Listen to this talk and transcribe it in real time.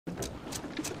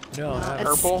No, it's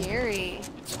purple. scary.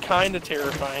 It's kind of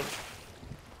terrifying.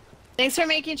 Thanks for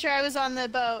making sure I was on the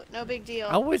boat. No big deal.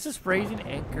 I was just raising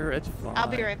anchor. It's fine. I'll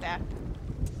be right back.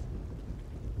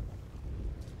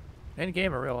 End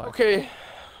game or real life? Okay.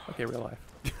 Okay, real life.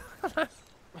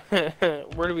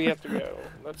 Where do we have to go?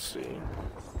 Let's see.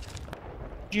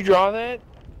 Did you draw that?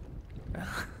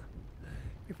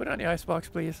 You put it on the icebox,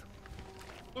 please.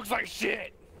 Looks like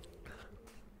shit.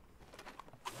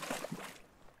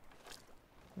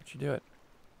 What'd you do it?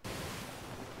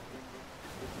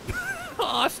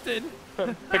 Austin!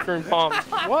 Pickering palms.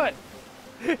 What? What?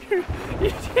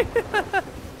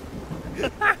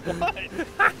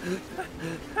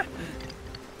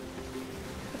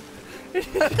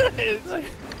 It's like,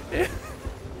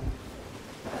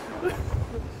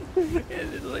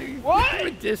 it's like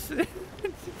what? Distance.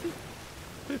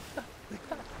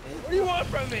 What do you want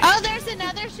from me? Oh, there's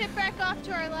another shipwreck off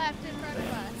to our left in front of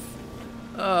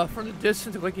us. From the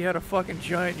distance, it looked like you had a fucking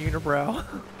giant unibrow.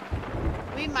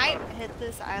 We might hit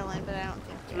this island, but I don't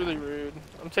think It's really rude.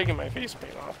 I'm taking my face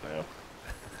paint off now.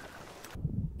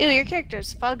 Ew, your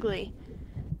character's fugly.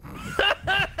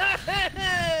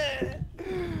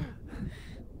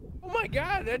 Oh my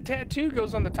god, that tattoo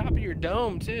goes on the top of your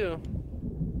dome too.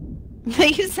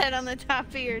 You said on the top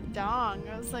of your dong.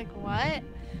 I was like, what?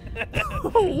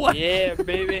 What? Yeah,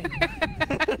 baby.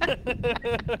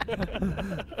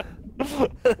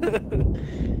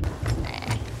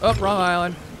 Oh, wrong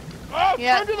island. Oh,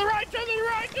 Yep. turn to the right, turn to the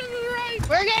right, turn to the right.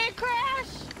 We're gonna crash!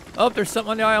 Oh, there's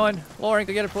something on the island. Lauren,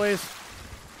 go get it, please.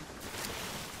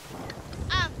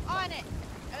 I'm on it.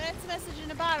 I mean, that's a message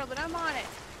in a bottle, but I'm on it.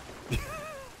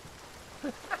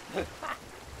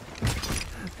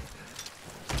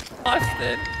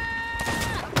 Austin.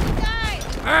 Guys!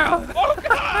 Ow! Oh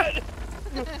god!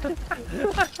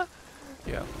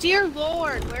 Yeah. Dear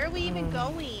Lord, where are we even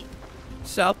going?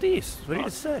 Southeast. What you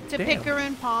just said. To Damn.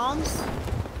 Pickering Palms?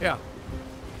 Yeah.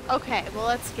 Okay, well,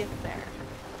 let's get there.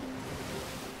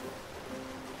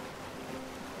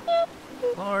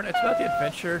 Lauren, it's about the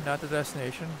adventure, not the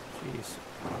destination. Jeez.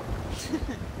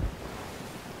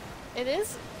 It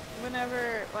is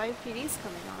whenever live PD's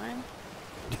coming on.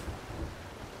 You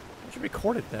should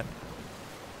record it then.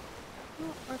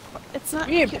 It's not.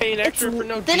 You ain't paying extra for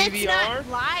no then DVR. It's not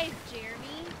live,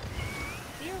 Jeremy.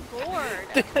 Dear Lord.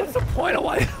 What's the point of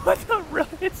why? What's not really?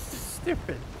 It's just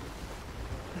stupid.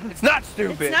 It's not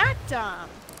stupid. It's not dumb.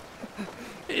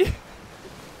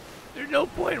 There's no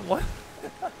point in what.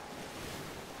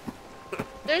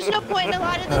 There's no point in a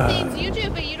lot of the things you do,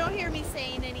 but you don't hear me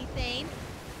saying anything.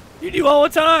 You do all the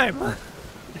time.